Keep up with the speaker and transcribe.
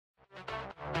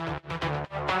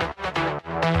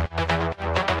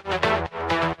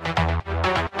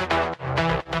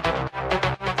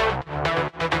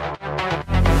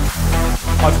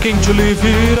Came to live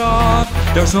it up,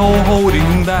 there's no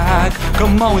holding back.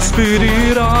 Come on, speed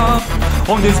it up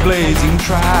on this blazing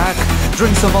track.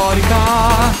 Drink some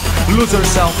vodka, lose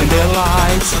yourself in the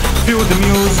lights. Feel the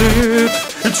music,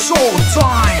 it's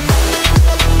showtime.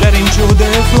 Get into the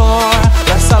floor,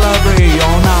 let's celebrate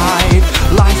all night.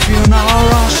 Life in a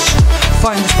rush,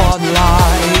 find the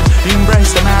spotlight.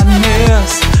 Embrace the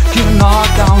madness, you knock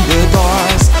down the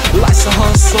doors. Life's a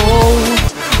hustle,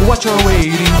 what you're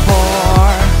waiting for?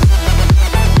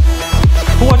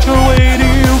 What you're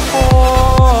waiting for?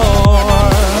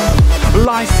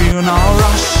 Life in a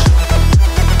rush.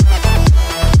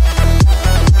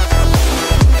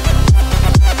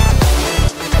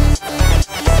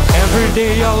 Every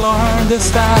day I learn the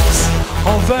steps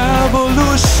of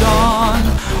evolution,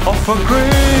 of a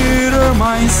greater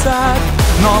mindset.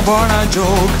 Not born a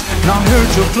joke, not here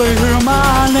to play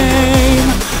my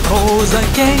name, 'cause I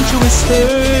came to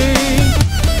stay.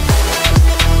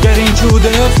 Get into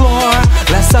the floor,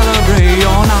 let's celebrate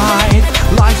all night.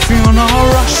 Life in a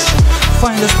rush,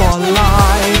 find the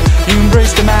spotlight.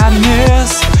 Embrace the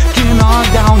madness, can knock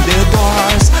down the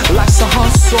doors. Life's a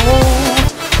hustle,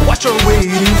 what you're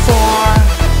waiting for?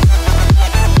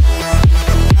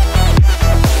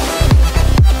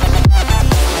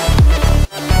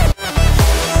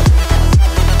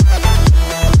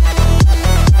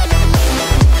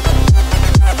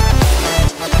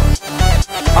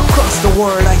 Across the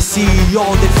world I see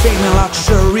all the fame and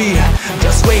luxury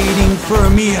just waiting for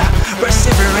me.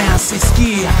 Perseverance is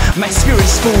key, my spirit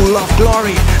is full of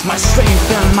glory. My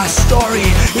strength and my story,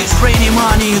 it's raining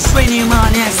money,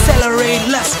 accelerate,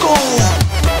 let's go.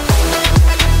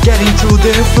 Get into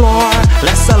the floor,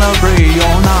 let's celebrate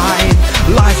all night.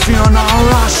 Life in a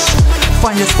rush,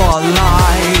 find the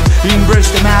spotlight. Embrace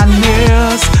the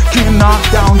madness, can knock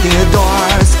down the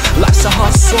doors. Life's a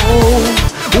hustle,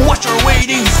 what you're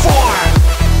waiting for?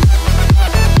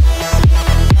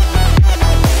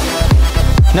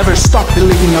 Never stop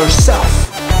believing in yourself.